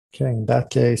Okay, in that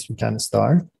case, we can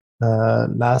start.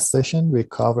 Last session, we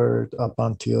covered up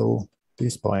until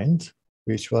this point,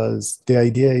 which was the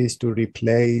idea is to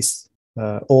replace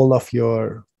all of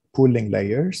your pooling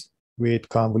layers with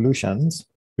convolutions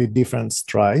with different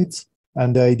strides.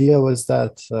 And the idea was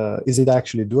that, is it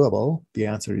actually doable? The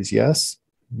answer is yes,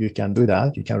 you can do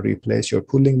that. You can replace your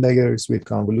pooling layers with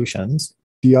convolutions.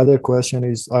 The other question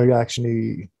is, are you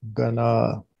actually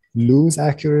gonna lose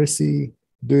accuracy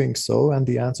doing so? And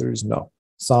the answer is no.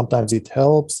 Sometimes it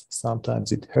helps,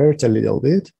 sometimes it hurts a little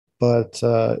bit, but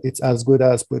it's as good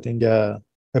as putting a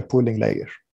pooling layer.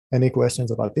 Any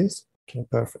questions about this? Okay,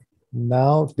 perfect.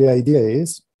 Now the idea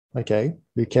is, okay,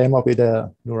 we came up with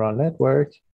a neural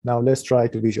network. Now let's try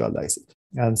to visualize it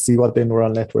and see what the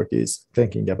neural network is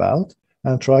thinking about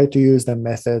and try to use the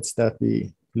methods that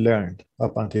we learned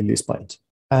up until this point.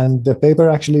 And the paper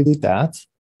actually did that,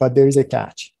 but there is a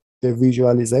catch. The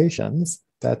visualizations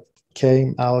that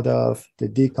came out of the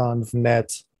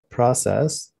deconvnet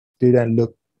process didn't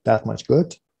look that much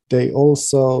good. They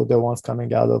also, the ones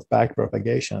coming out of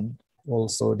backpropagation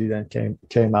also didn't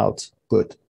came out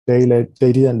good. They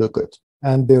didn't look good.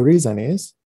 And the reason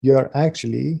is you're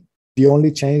actually, the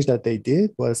only change that they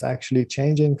did was actually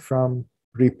changing from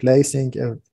replacing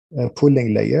a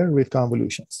pooling layer with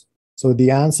convolutions. So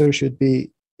the answer should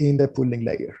be in the pooling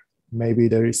layer. Maybe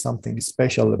there is something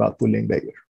special about pooling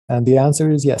layer. And the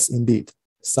answer is yes, indeed.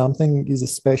 Something is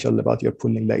special about your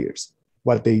pooling layers.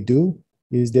 What they do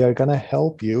is they are going to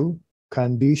help you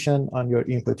condition on your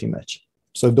input image.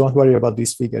 So don't worry about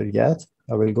this figure yet.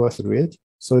 I will go through it.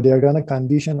 So they're going to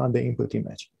condition on the input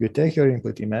image. You take your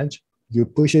input image, you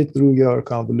push it through your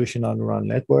convolutional neural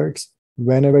networks.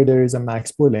 Whenever there is a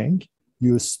max pooling,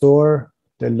 you store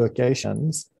the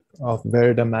locations of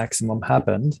where the maximum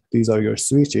happened. These are your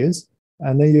switches.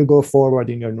 And then you go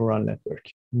forward in your neural network.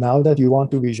 Now that you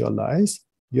want to visualize,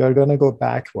 you're going to go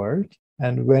backward.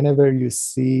 And whenever you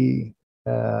see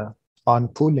on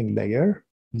pooling layer,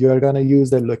 you're going to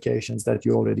use the locations that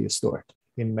you already stored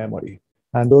in memory.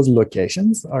 And those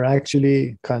locations are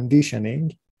actually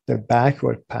conditioning the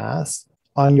backward pass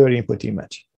on your input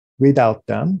image. Without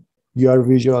them, you are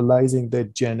visualizing the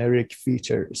generic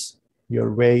features,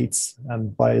 your weights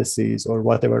and biases or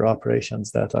whatever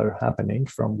operations that are happening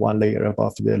from one layer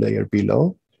above to the layer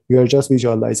below. You are just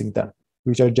visualizing them,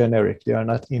 which are generic. They are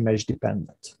not image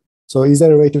dependent. So is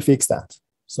there a way to fix that?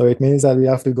 So it means that we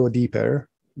have to go deeper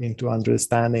into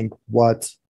understanding what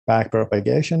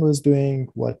backpropagation was doing,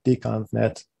 what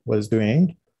deconvnet was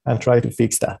doing, and try to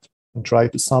fix that and try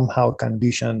to somehow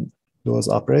condition those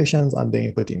operations on the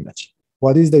input image.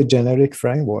 What is the generic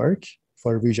framework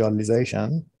for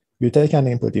visualization? You take an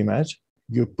input image,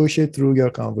 you push it through your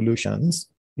convolutions.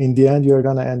 In the end, you're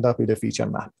going to end up with a feature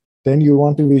map. Then you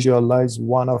want to visualize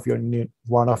one of your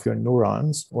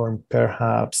neurons, or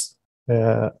perhaps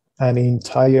an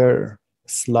entire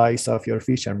slice of your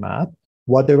feature map.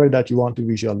 Whatever that you want to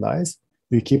visualize,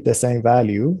 you keep the same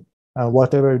value. And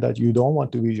whatever that you don't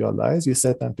want to visualize, you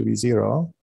set them to be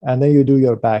 0. And then you do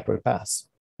your backward pass.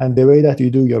 And the way that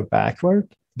you do your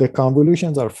backward, the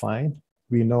convolutions are fine.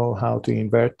 We know how to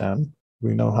invert them.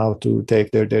 We know how to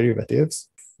take their derivatives.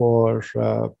 For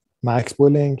max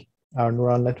pooling, our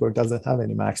neural network doesn't have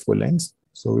any max poolings.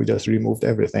 So we just removed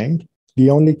everything. The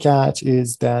only catch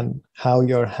is then how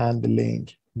you're handling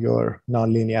your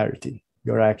nonlinearity,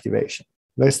 your activation.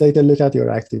 Let's take a look at your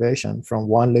activation from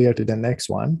one layer to the next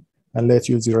one. And let's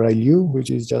use ReLU, which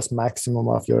is just maximum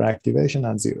of your activation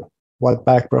and 0. What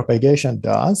backpropagation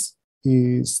does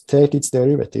is take its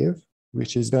derivative,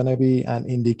 which is going to be an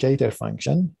indicator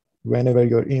function. Whenever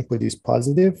your input is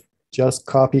positive, just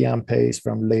copy and paste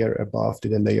from layer above to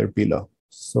the layer below.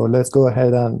 So let's go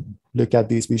ahead and look at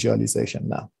this visualization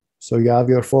now. So you have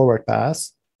your forward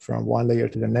pass from one layer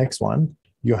to the next one.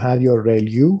 You have your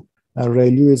ReLU, and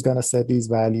ReLU is going to set these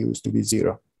values to be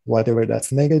 0. Whatever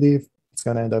that's negative, it's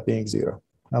going to end up being 0.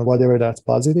 And whatever that's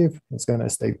positive, it's going to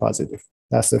stay positive.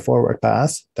 That's the forward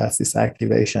pass. That's this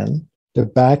activation. The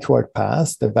backward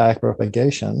pass, the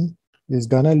backpropagation, is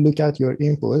going to look at your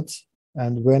input.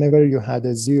 And whenever you had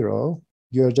a 0,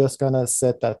 you're just going to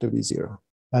set that to be 0.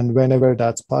 And whenever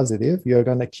that's positive, you're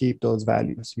going to keep those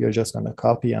values. You're just going to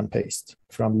copy and paste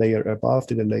from layer above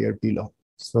to the layer below.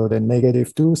 So the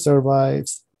 -2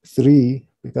 survives. 3,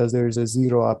 because there is a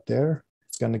 0 up there,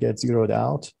 it's going to get zeroed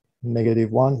out.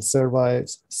 -1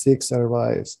 survives. 6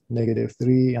 survives.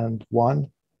 -3 and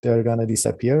 1, they're going to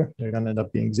disappear. They're going to end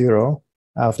up being 0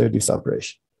 after this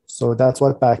operation. So that's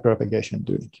what backpropagation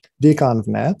doing.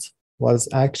 Deconvnet was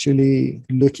actually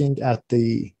looking at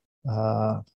the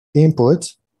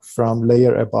input from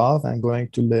layer above and going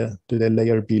to the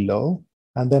layer below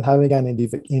and then having an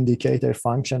indicator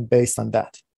function based on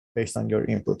that, based on your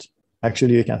input.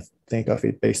 Actually, you can think of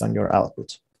it based on your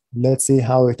output. Let's see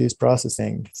how it is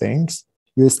processing things.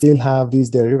 You still have these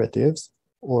derivatives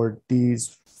or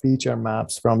these feature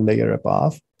maps from layer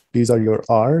above. These are your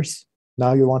R's.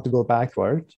 Now you want to go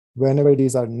backward. Whenever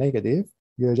these are negative,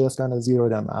 you're just going to zero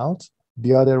them out.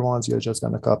 The other ones, you're just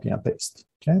going to copy and paste.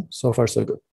 Okay, so far so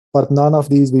good. But none of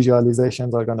these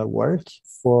visualizations are going to work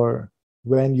for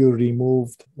when you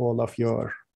removed all of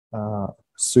your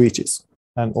switches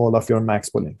and all of your max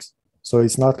poolings. So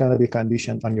it's not going to be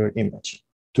conditioned on your image.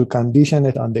 To condition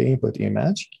it on the input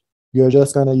image, you're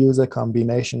just going to use a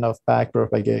combination of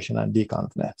backpropagation and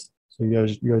deconvnet. So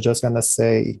you're just going to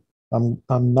say, I'm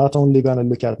not only going to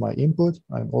look at my input,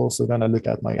 I'm also going to look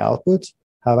at my output,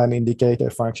 have an indicator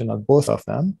function on both of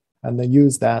them, and then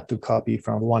use that to copy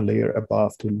from one layer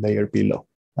above to layer below.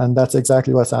 And that's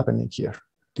exactly what's happening here.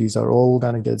 These are all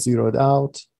going to get zeroed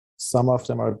out. Some of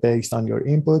them are based on your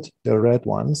input, the red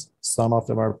ones. Some of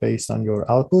them are based on your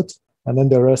output. And then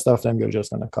the rest of them, you're just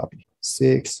going to copy.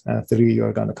 6 and 3,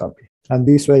 you're going to copy. And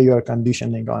this way, you are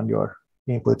conditioning on your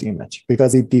input image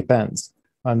because it depends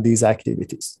on these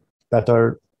activities that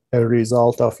are a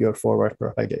result of your forward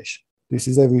propagation. This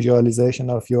is a visualization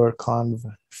of your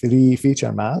conv3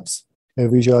 feature maps, a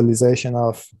visualization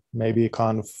of maybe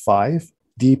conv5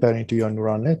 deeper into your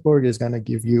neural network is going to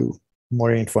give you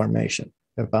more information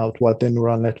about what the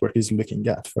neural network is looking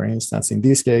at. For instance, in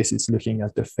this case, it's looking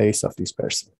at the face of this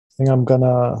person. I think I'm going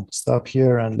to stop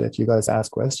here and let you guys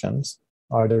ask questions.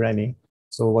 Are there any?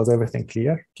 So was everything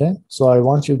clear? Okay. So I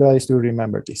want you guys to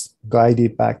remember this,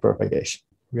 guided backpropagation.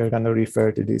 We are going to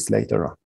refer to this later on.